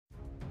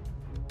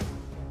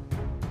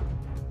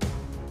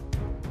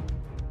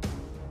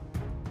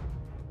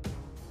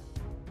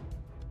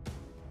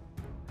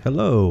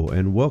Hello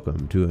and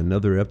welcome to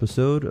another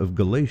episode of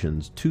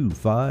Galatians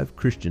 2:5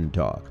 Christian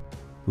Talk.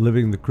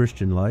 Living the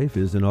Christian life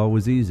isn't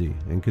always easy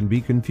and can be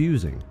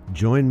confusing.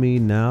 Join me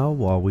now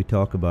while we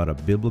talk about a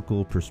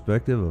biblical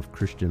perspective of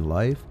Christian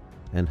life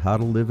and how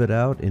to live it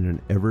out in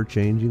an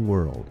ever-changing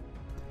world.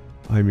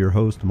 I'm your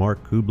host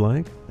Mark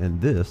Kublank,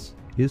 and this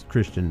is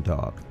Christian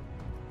Talk.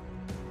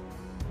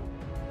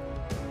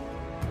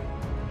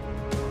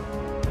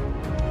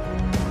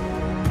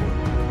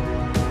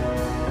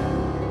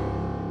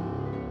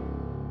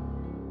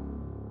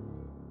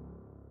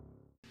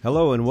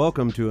 Hello and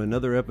welcome to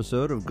another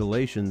episode of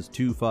Galatians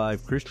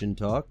 2:5 Christian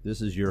Talk. This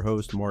is your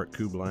host Mark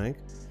Kublank,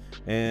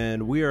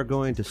 and we are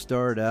going to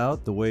start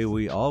out the way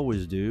we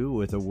always do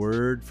with a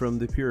word from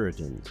the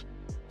Puritans.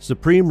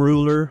 Supreme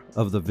ruler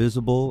of the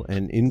visible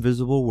and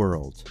invisible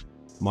worlds,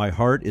 my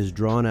heart is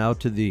drawn out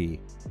to thee,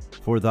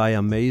 for thy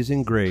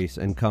amazing grace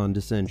and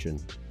condescension.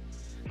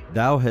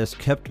 Thou hast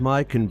kept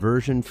my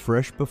conversion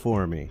fresh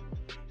before me,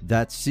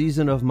 that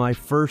season of my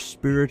first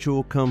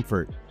spiritual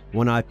comfort,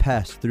 when I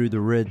passed through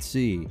the Red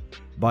Sea,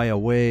 by a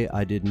way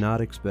I did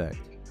not expect.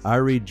 I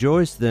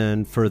rejoice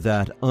then for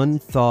that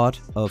unthought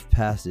of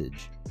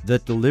passage,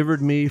 that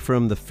delivered me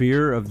from the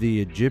fear of the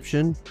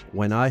Egyptian,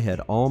 when I had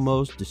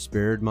almost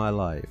despaired my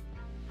life.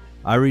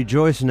 I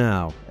rejoice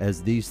now,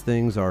 as these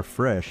things are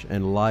fresh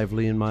and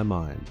lively in my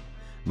mind.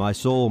 My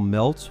soul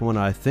melts when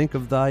I think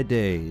of thy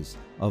days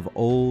of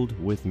old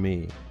with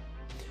me,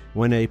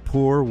 when a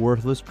poor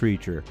worthless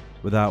creature,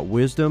 without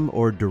wisdom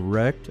or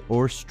direct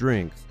or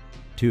strength,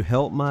 to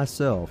help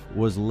myself,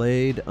 was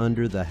laid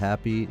under the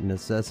happy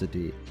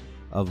necessity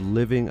of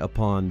living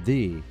upon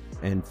thee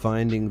and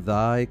finding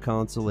thy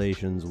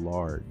consolations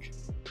large.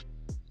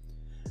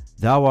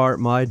 Thou art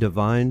my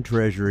divine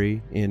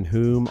treasury, in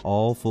whom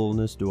all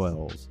fullness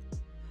dwells.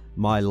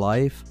 My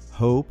life,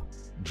 hope,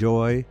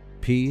 joy,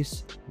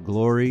 peace,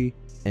 glory,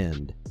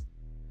 end.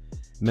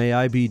 May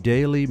I be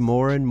daily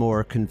more and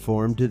more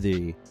conformed to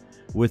thee,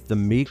 with the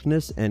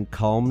meekness and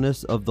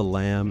calmness of the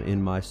Lamb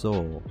in my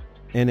soul,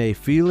 and a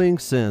feeling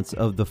sense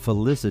of the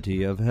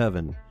felicity of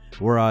heaven,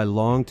 where I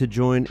long to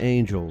join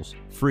angels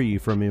free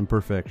from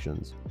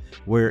imperfections,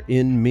 where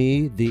in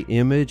me the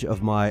image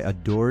of my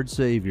adored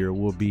Savior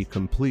will be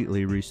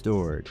completely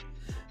restored,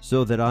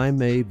 so that I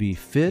may be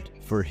fit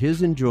for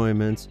his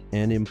enjoyments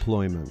and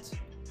employments.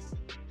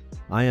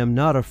 I am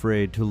not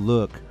afraid to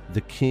look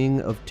the King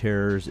of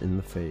terrors in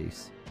the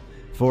face,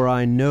 for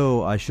I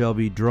know I shall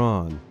be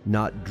drawn,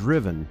 not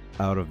driven,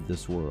 out of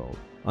this world.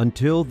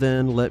 Until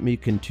then, let me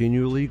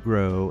continually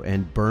grow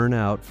and burn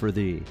out for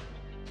thee.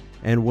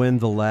 And when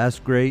the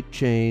last great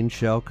change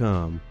shall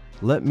come,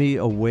 let me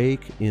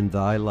awake in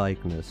thy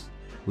likeness,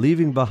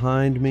 leaving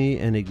behind me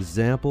an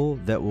example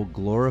that will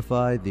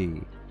glorify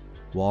thee,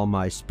 while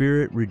my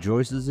spirit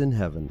rejoices in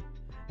heaven,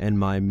 and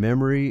my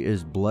memory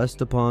is blessed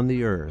upon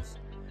the earth,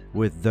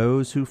 with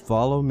those who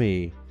follow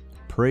me,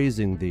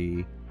 praising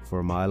thee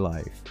for my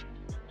life.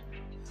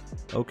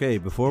 Okay,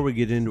 before we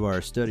get into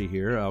our study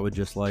here, I would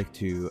just like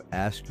to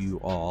ask you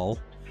all,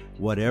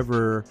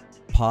 whatever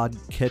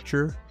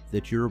podcatcher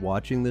that you're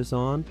watching this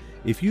on,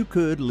 if you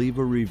could leave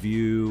a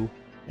review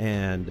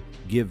and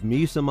give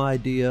me some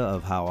idea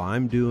of how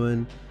I'm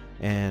doing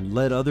and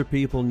let other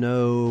people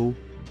know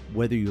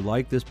whether you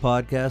like this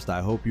podcast. I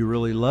hope you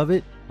really love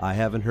it. I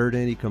haven't heard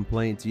any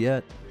complaints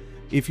yet.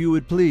 If you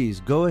would please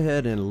go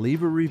ahead and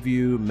leave a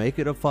review, make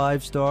it a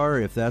 5-star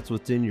if that's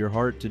what's in your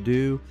heart to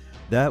do.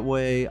 That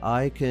way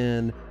I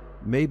can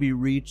maybe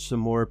reach some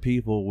more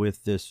people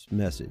with this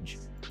message.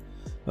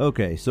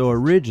 Okay, so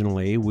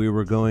originally we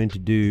were going to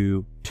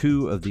do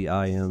 2 of the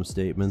I am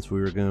statements.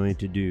 We were going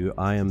to do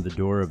I am the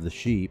door of the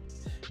sheep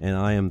and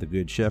I am the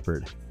good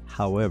shepherd.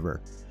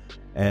 However,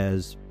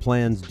 as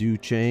plans do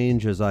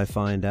change as I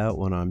find out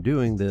when I'm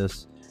doing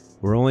this,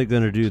 we're only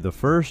going to do the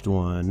first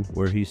one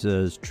where he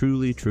says,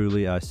 "Truly,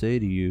 truly, I say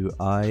to you,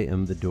 I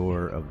am the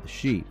door of the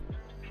sheep."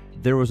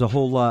 There was a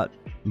whole lot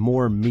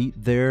more meat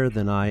there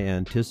than I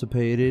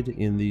anticipated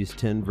in these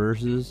 10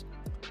 verses.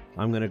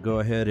 I'm going to go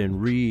ahead and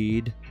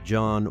read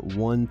John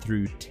 1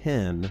 through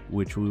 10,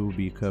 which we will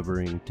be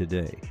covering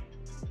today.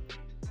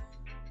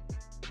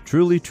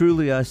 "Truly,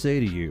 truly, I say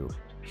to you,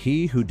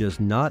 he who does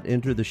not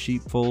enter the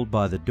sheepfold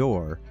by the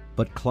door,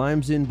 but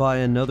climbs in by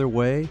another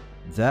way,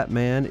 that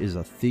man is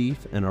a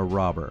thief and a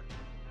robber.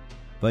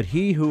 But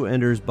he who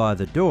enters by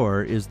the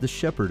door is the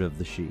shepherd of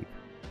the sheep.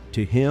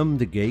 To him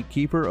the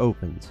gatekeeper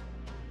opens.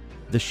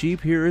 The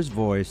sheep hear his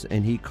voice,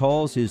 and he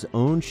calls his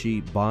own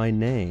sheep by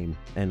name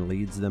and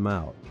leads them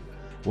out.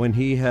 When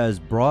he has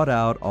brought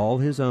out all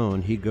his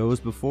own, he goes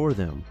before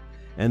them,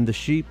 and the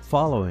sheep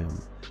follow him,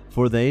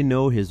 for they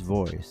know his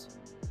voice.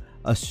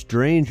 A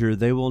stranger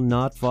they will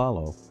not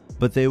follow,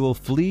 but they will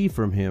flee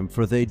from him,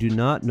 for they do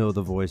not know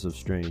the voice of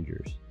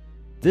strangers."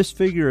 This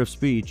figure of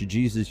speech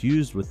Jesus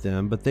used with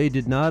them, but they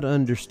did not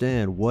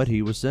understand what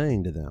he was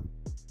saying to them.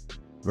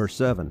 Verse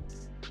 7.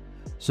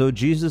 "So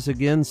Jesus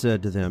again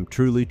said to them,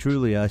 Truly,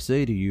 truly, I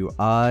say to you,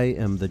 I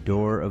am the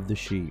door of the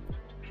sheep.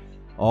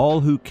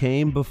 All who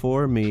came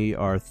before me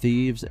are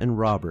thieves and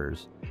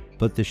robbers,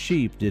 but the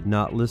sheep did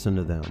not listen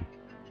to them.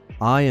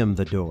 I am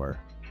the door.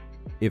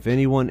 If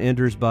anyone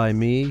enters by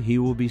me, he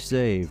will be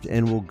saved,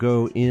 and will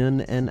go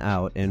in and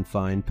out and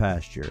find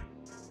pasture.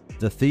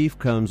 The thief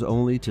comes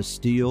only to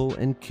steal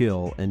and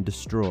kill and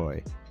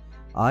destroy.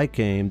 I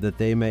came that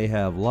they may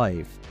have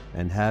life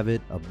and have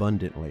it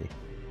abundantly.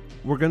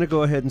 We're going to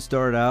go ahead and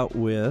start out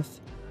with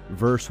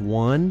verse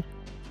 1,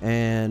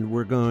 and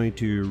we're going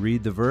to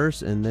read the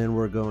verse, and then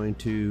we're going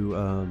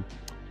to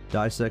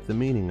dissect the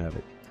meaning of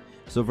it.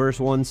 So verse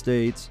 1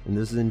 states, and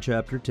this is in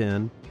chapter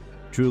 10,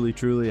 "Truly,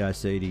 truly, I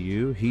say to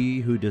you,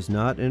 he who does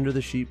not enter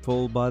the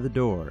sheepfold by the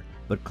door,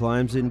 but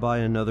climbs in by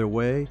another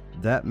way,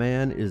 that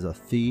man is a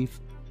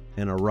thief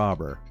and a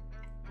robber."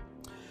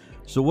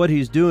 So what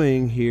he's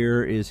doing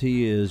here is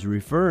he is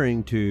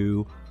referring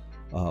to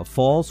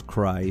false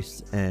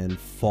Christs and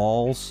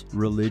false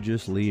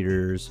religious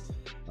leaders,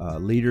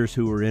 leaders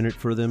who are in it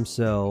for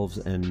themselves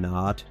and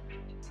not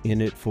in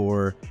it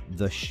for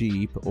the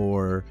sheep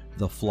or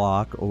the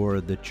flock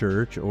or the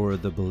church or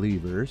the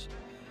believers.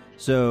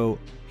 So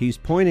he's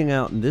pointing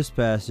out in this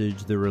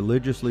passage the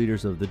religious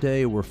leaders of the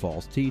day were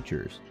false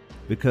teachers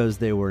because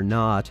they were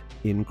not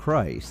in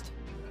Christ.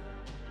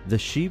 The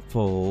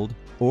sheepfold,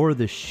 or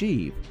the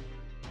sheep,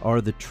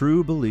 are the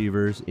true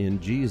believers in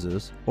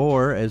Jesus,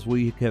 or as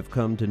we have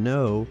come to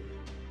know,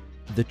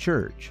 the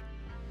church.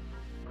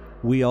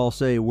 We all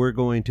say we're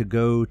going to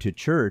go to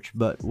church,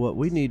 but what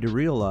we need to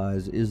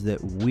realize is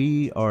that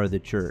we are the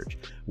church.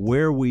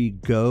 Where we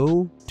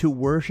go to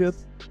worship,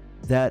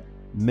 that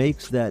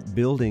makes that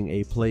building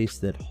a place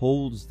that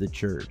holds the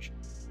church.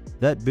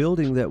 That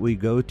building that we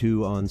go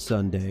to on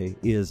Sunday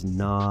is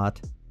not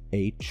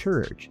a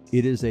church.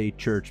 It is a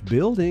church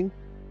building.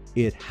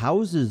 It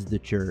houses the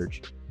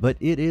church, but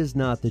it is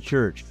not the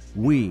church.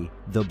 We,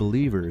 the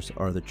believers,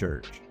 are the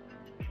church.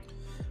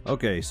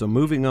 Okay, so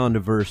moving on to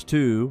verse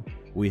 2,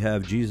 we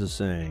have Jesus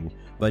saying,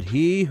 "But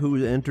he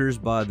who enters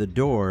by the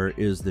door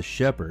is the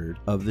shepherd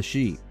of the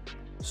sheep."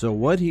 So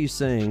what he's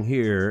saying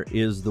here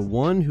is the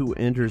one who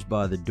enters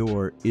by the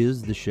door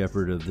is the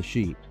shepherd of the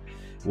sheep.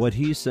 What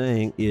he's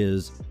saying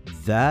is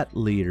that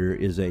leader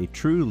is a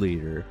true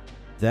leader.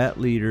 That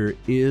leader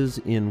is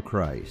in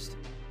Christ.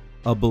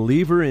 A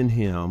believer in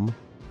him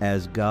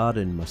as God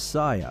and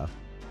Messiah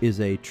is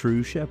a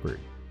true shepherd.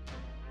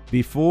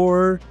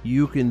 Before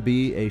you can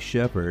be a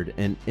shepherd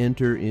and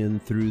enter in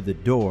through the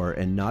door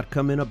and not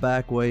come in a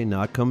back way,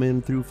 not come in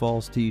through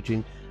false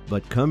teaching,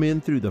 but come in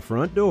through the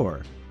front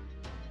door,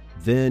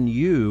 then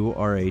you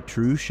are a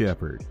true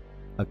shepherd,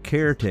 a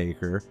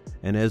caretaker,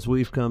 and as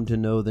we've come to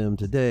know them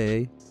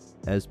today,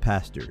 as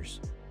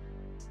pastors.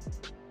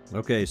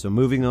 Okay, so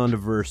moving on to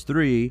verse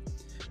 3,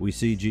 we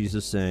see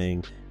Jesus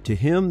saying, "To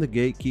him the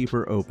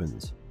gatekeeper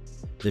opens.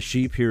 The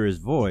sheep hear his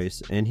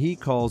voice, and he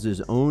calls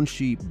his own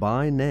sheep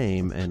by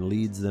name and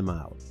leads them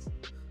out."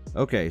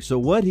 Okay, so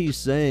what he's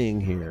saying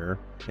here,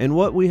 and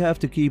what we have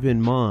to keep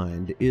in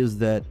mind, is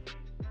that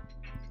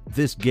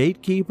this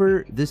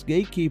gatekeeper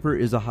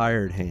is a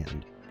hired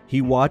hand.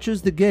 He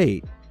watches the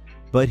gate,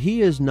 but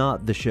he is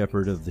not the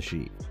shepherd of the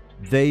sheep.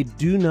 They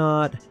do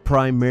not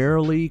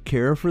primarily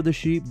care for the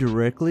sheep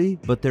directly,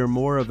 but they're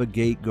more of a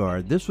gate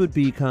guard. This would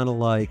be kind of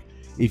like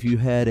if you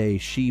had a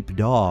sheep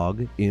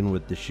dog in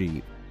with the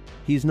sheep.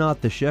 He's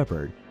not the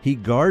shepherd. He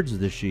guards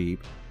the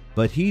sheep,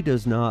 but he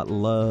does not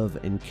love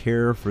and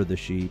care for the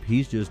sheep.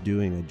 He's just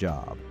doing a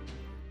job.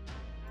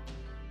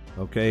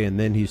 Okay, and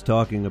then he's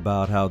talking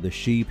about how the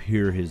sheep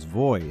hear his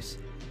voice.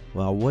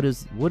 Well, what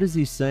is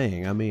he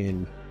saying? I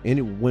mean,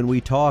 when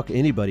we talk,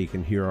 anybody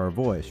can hear our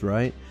voice,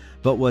 right?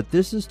 But what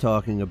this is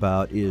talking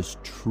about is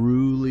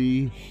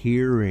truly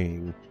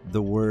hearing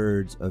the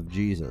words of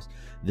Jesus.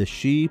 The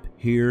sheep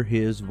hear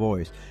his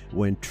voice.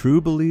 When true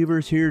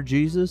believers hear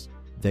Jesus,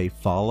 they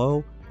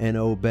follow and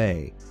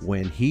obey.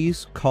 When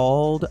he's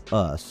called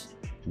us,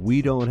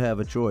 we don't have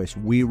a choice.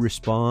 We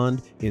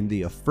respond in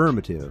the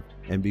affirmative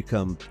and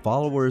become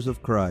followers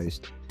of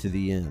Christ to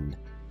the end.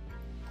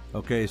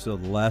 Okay, so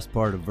the last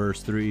part of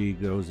verse 3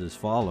 goes as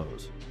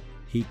follows.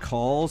 He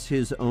calls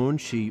his own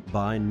sheep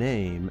by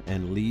name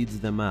and leads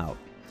them out.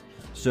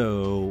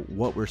 So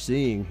what we're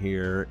seeing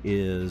here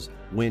is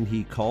when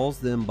he calls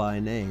them by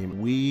name,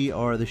 we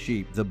are the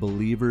sheep. The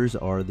believers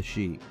are the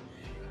sheep.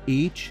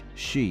 Each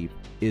sheep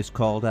is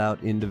called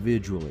out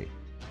individually.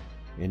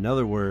 In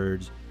other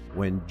words,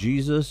 when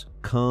Jesus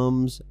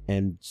comes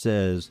and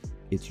says,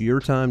 "It's your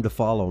time to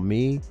follow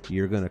me,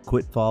 you're going to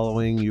quit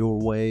following your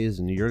ways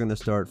and you're going to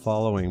start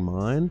following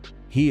mine,"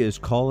 he is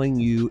calling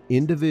you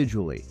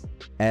individually,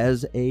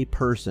 as a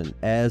person,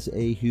 as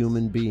a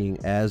human being,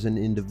 as an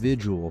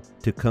individual,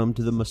 to come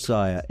to the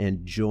Messiah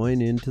and join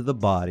into the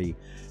body,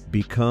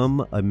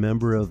 become a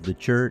member of the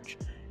church,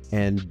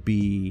 and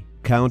be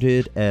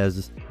counted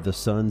as the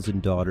sons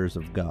and daughters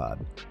of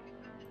God.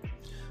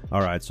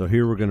 All right, so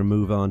here we're going to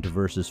move on to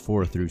verses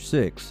 4 through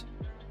 6.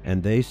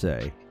 And they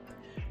say,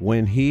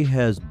 "When he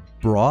has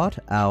brought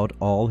out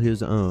all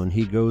his own,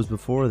 he goes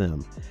before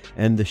them,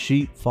 and the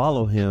sheep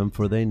follow him,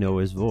 for they know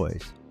his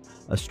voice.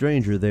 A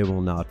stranger they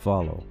will not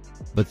follow,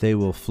 but they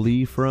will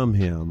flee from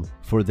him,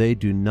 for they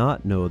do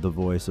not know the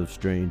voice of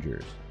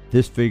strangers.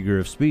 This figure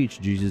of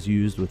speech Jesus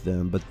used with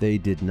them, but they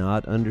did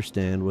not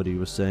understand what he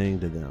was saying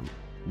to them.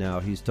 Now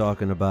he's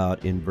talking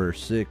about in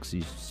verse 6,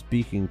 he's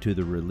speaking to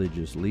the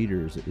religious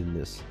leaders in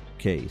this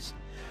case.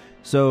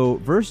 So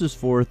verses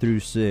 4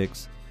 through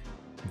 6,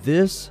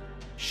 this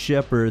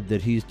shepherd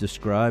that he's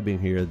describing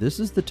here, this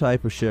is the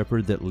type of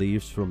shepherd that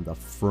leaves from the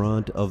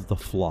front of the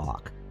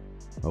flock.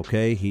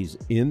 Okay, he's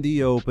in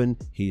the open,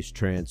 he's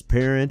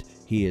transparent,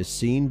 he is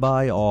seen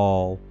by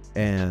all,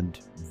 and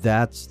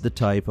that's the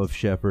type of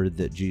shepherd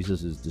that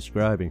Jesus is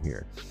describing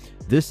here.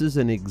 This is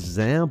an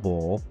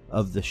example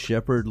of the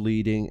shepherd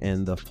leading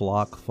and the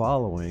flock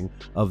following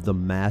of the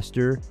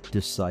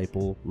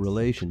master-disciple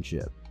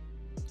relationship.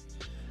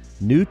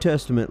 New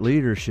Testament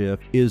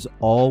leadership is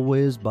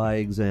always by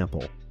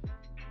example.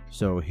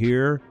 So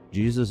here,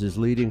 Jesus is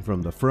leading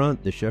from the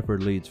front, the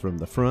shepherd leads from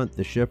the front,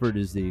 the shepherd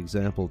is the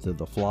example to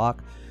the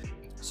flock.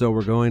 So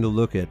we're going to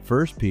look at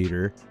 1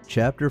 Peter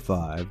chapter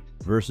 5,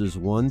 verses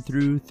 1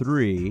 through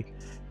 3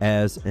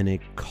 as a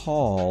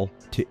call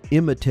to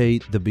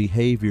imitate the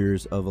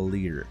behaviors of a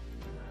leader.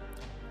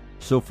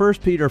 So 1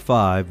 Peter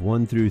 5,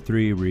 1 through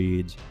 3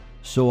 reads,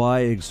 "So I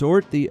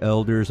exhort the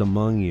elders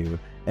among you,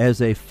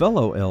 as a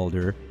fellow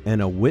elder and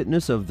a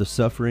witness of the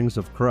sufferings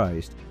of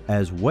Christ,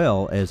 as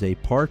well as a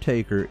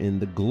partaker in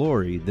the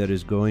glory that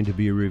is going to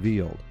be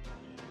revealed.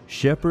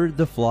 Shepherd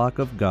the flock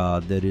of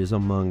God that is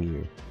among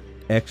you,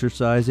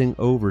 exercising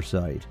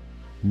oversight,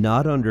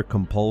 not under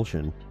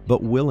compulsion,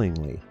 but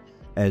willingly,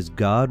 as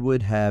God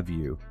would have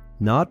you,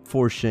 not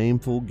for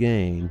shameful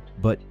gain,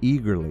 but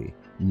eagerly,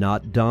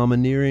 not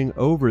domineering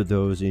over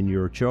those in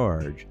your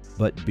charge,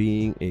 but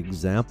being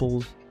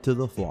examples to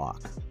the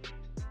flock."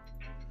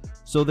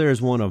 So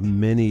there's one of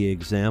many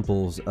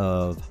examples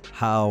of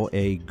how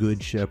a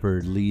good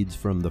shepherd leads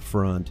from the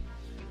front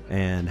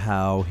and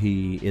how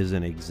he is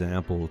an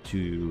example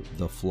to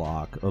the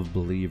flock of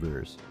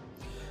believers.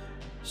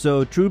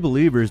 So true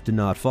believers do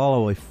not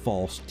follow a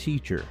false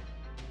teacher.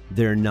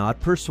 They're not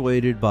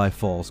persuaded by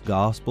false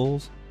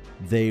gospels.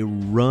 They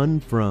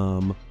run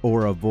from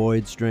or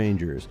avoid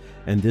strangers.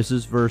 And this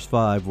is verse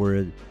 5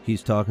 where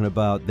he's talking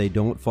about they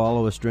don't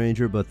follow a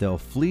stranger, but they'll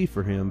flee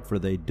for him, for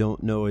they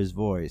don't know his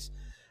voice.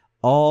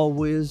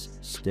 Always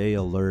stay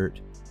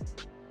alert.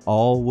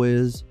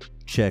 Always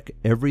check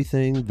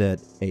everything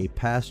that a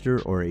pastor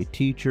or a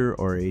teacher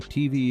or a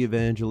TV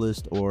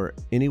evangelist or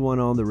anyone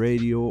on the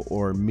radio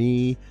or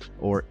me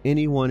or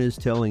anyone is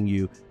telling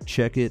you.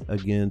 Check it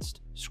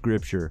against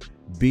Scripture.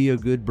 Be a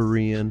good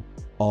Berean.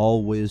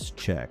 Always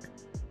check.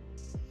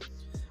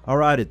 All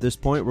right, at this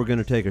point, we're going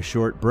to take a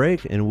short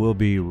break, and we'll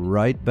be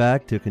right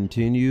back to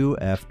continue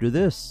after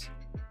this.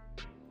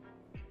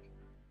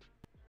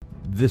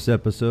 This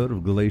episode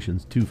of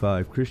Galatians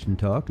 2:5 Christian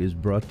Talk is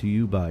brought to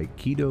you by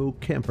Keto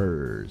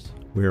Campers,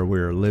 where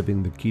we're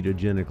living the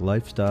ketogenic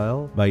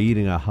lifestyle by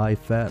eating a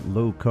high-fat,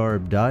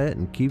 low-carb diet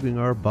and keeping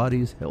our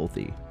bodies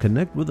healthy.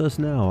 Connect with us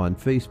now on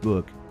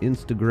Facebook,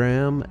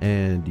 Instagram,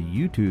 and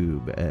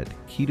YouTube at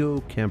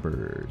Keto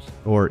Campers,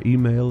 or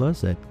email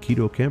us at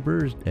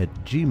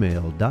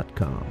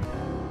ketocampers@gmail.com.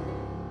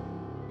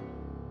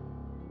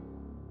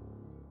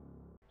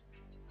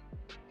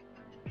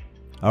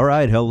 All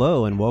right,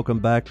 hello, and welcome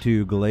back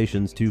to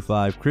Galatians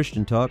 2:5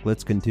 Christian Talk.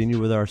 Let's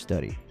continue with our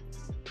study.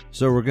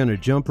 So we're going to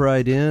jump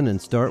right in and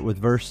start with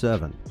verse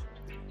 7.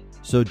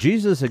 "So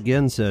Jesus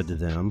again said to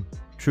them,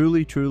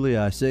 'Truly, truly,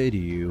 I say to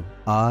you,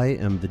 I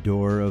am the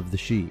door of the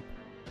sheep.'"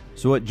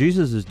 So what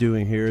Jesus is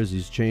doing here is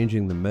he's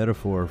changing the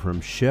metaphor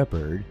from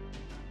shepherd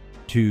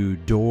to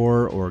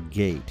door or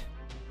gate.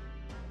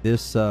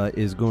 This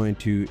is going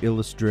to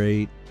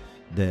illustrate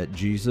that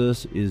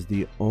Jesus is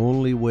the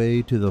only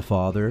way to the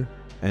Father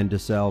and to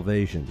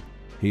salvation.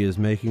 He is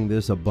making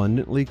this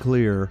abundantly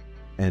clear,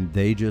 and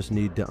they just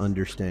need to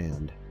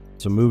understand.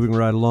 So moving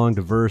right along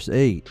to verse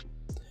 8,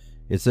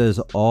 it says,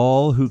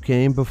 "All who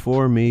came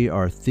before me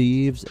are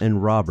thieves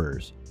and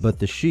robbers, but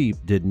the sheep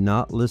did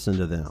not listen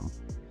to them."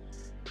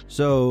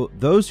 So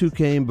those who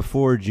came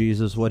before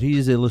Jesus, what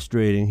he's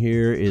illustrating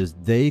here is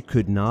they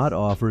could not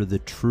offer the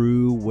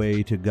true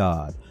way to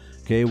God.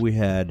 Okay, we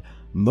had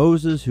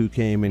Moses who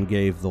came and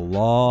gave the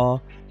law.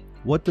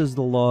 What does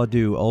the law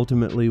do?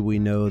 Ultimately, we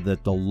know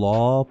that the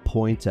law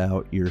points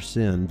out your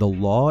sin. The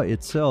law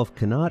itself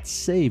cannot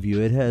save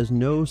you. It has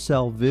no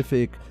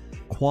salvific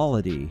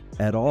quality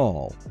at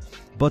all.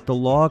 But the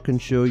law can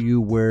show you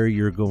where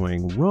you're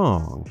going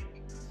wrong.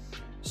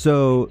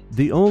 So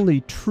the only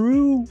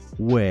true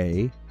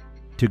way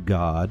to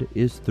God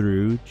is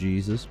through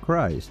Jesus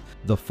Christ.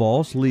 The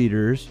false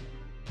leaders,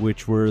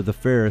 which were the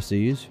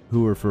Pharisees,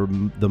 who were for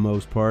the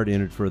most part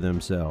in it for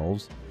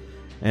themselves,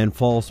 and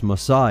false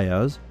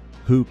messiahs,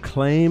 who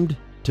claimed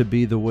to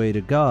be the way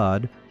to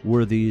God,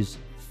 were these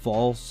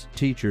false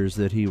teachers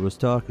that he was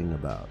talking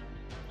about.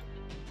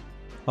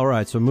 All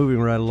right, so moving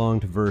right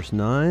along to verse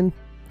 9,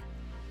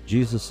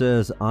 Jesus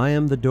says, "I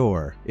am the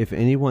door. If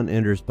anyone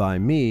enters by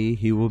me,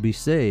 he will be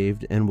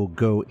saved and will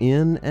go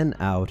in and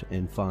out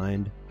and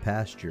find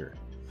pasture."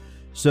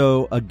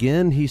 So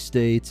again, he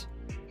states,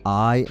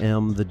 "I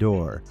am the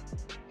door."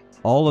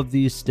 all of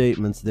these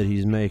statements that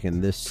he's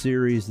making, this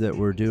series that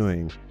we're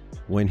doing,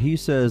 when he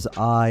says,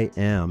 I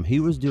am, he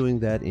was doing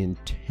that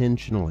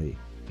intentionally.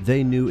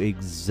 They knew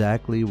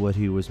exactly what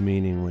he was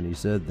meaning when he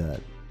said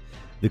that.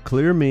 The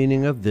clear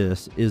meaning of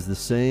this is the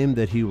same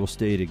that he will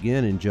state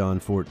again in John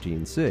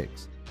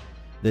 14:6,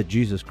 that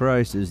Jesus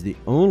Christ is the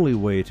only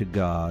way to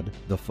God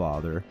the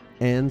Father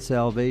and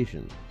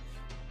salvation.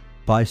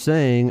 By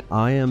saying,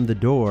 I am the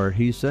door,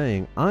 he's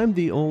saying, I'm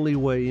the only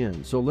way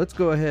in. So let's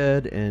go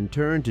ahead and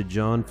turn to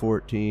John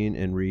 14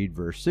 and read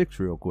verse 6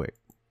 real quick.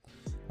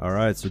 All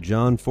right, so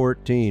John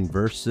 14,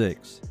 verse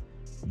 6.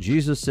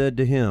 Jesus said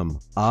to him,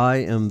 I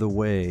am the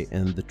way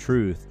and the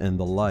truth and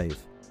the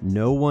life.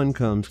 No one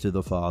comes to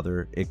the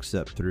Father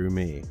except through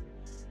me.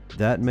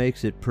 That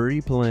makes it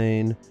pretty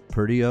plain,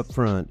 pretty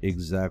upfront,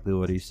 exactly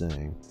what he's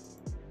saying.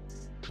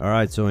 All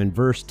right, so in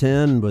verse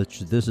 10,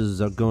 which this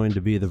is going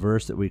to be the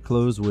verse that we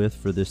close with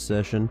for this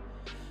session,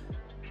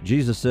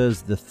 Jesus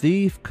says, the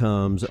thief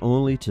comes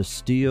only to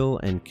steal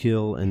and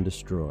kill and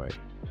destroy.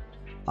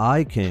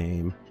 I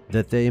came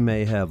that they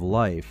may have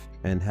life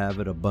and have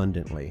it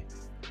abundantly.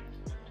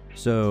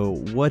 So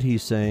what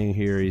he's saying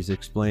here, he's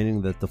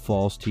explaining that the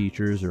false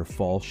teachers or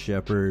false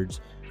shepherds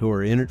who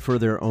are in it for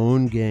their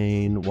own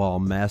gain while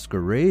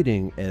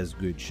masquerading as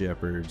good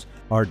shepherds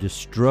are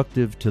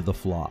destructive to the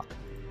flock.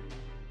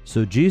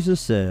 So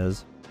Jesus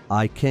says,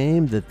 I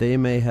came that they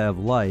may have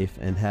life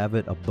and have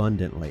it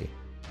abundantly.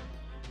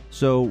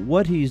 So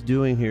what he's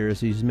doing here is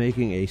he's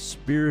making a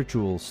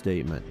spiritual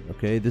statement.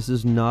 Okay, this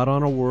is not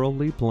on a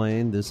worldly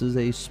plane. This is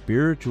a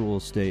spiritual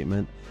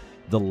statement.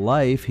 The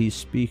life he's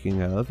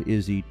speaking of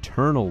is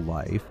eternal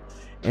life.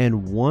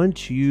 And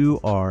once you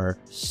are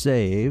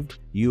saved,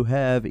 you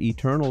have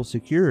eternal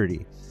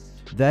security.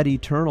 That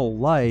eternal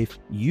life,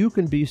 you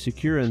can be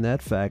secure in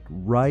that fact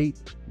right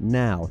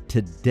now,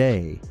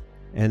 today.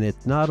 And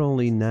it's not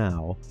only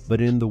now,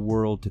 but in the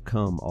world to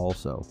come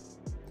also.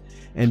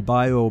 And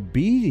by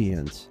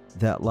obedience,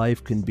 that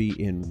life can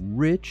be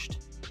enriched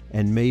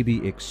and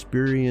maybe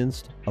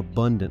experienced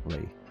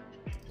abundantly.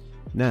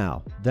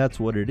 Now, that's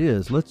what it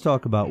is. Let's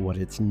talk about what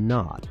it's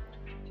not.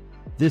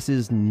 This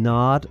is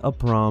not a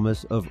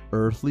promise of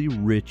earthly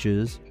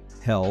riches,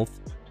 health,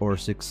 or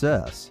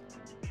success.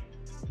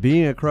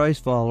 Being a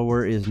Christ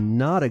follower is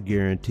not a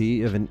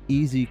guarantee of an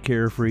easy,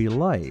 carefree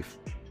life,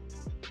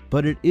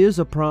 but it is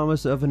a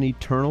promise of an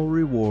eternal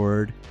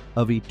reward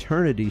of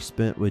eternity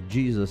spent with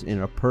Jesus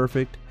in a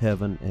perfect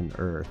heaven and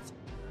earth.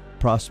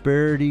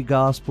 Prosperity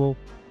gospel,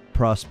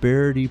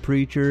 prosperity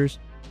preachers,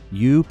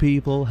 you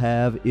people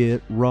have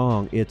it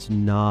wrong. It's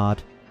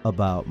not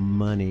about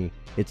money.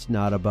 It's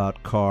not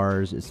about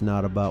cars. It's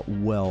not about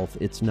wealth.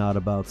 It's not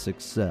about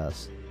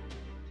success.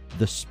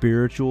 The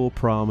spiritual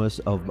promise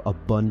of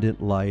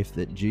abundant life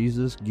that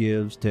Jesus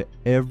gives to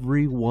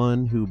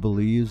everyone who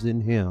believes in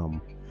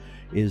Him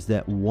is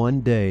that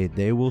one day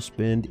they will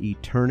spend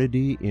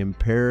eternity in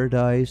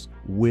paradise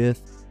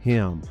with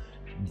Him.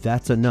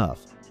 That's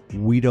enough.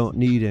 We don't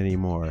need any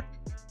more.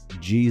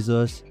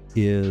 Jesus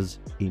is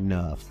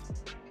enough.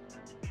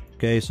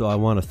 Okay, so I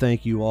want to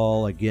thank you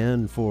all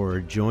again for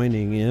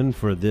joining in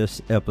for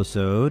this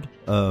episode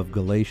of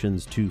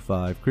Galatians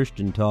 2:5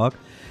 Christian Talk.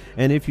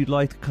 And if you'd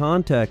like to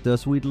contact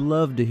us, we'd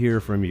love to hear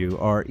from you.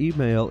 Our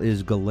email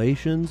is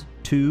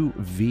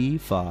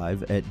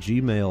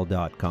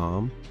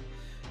galatians2v5@gmail.com.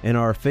 And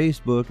our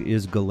Facebook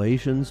is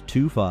Galatians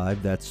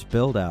 2:5, that's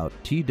spelled out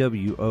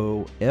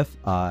TWOFIVE.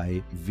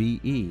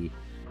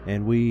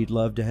 And we'd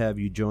love to have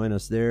you join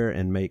us there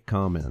and make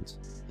comments.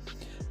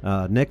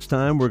 Next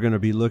time, we're going to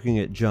be looking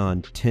at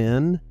John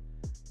 10,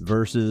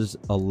 verses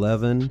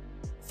 11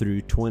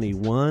 through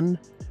 21,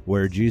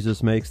 where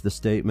Jesus makes the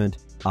statement,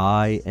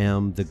 I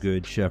am the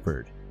good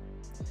shepherd.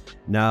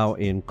 Now,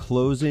 in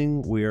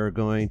closing, we are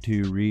going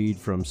to read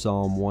from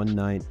Psalm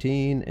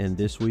 119, and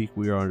this week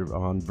we are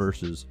on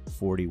verses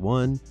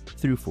 41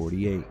 through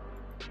 48.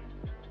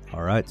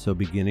 All right, so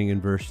beginning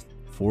in verse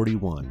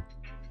 41.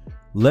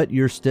 Let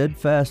your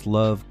steadfast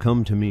love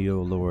come to me,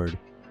 O Lord,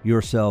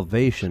 your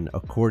salvation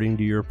according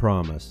to your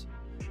promise.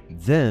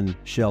 Then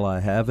shall I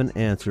have an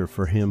answer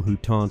for him who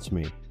taunts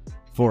me,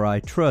 for I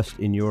trust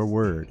in your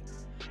word.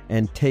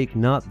 And take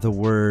not the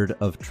word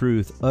of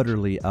truth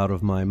utterly out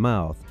of my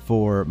mouth,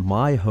 for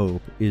my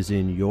hope is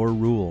in your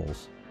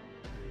rules.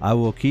 I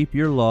will keep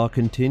your law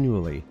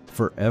continually,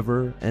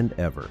 forever and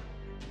ever.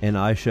 And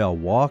I shall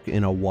walk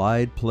in a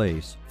wide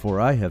place, for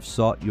I have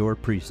sought your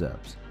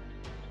precepts.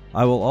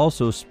 I will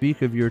also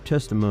speak of your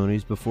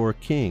testimonies before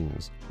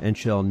kings, and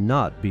shall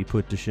not be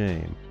put to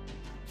shame.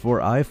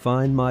 For I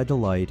find my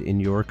delight in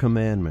your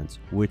commandments,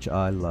 which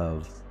I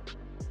love.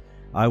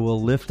 I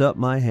will lift up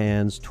my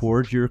hands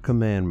towards your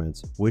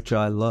commandments, which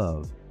I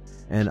love,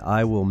 and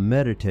I will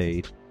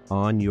meditate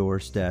on your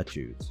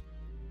statutes.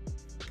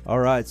 All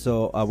right,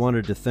 so I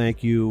wanted to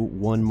thank you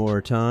one more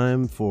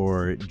time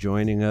for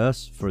joining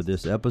us for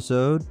this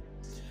episode.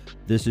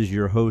 This is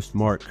your host,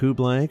 Mark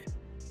Kublank.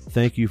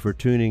 Thank you for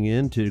tuning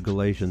in to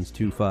Galatians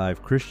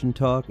 2:5 Christian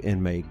Talk,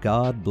 and may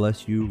God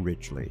bless you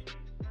richly.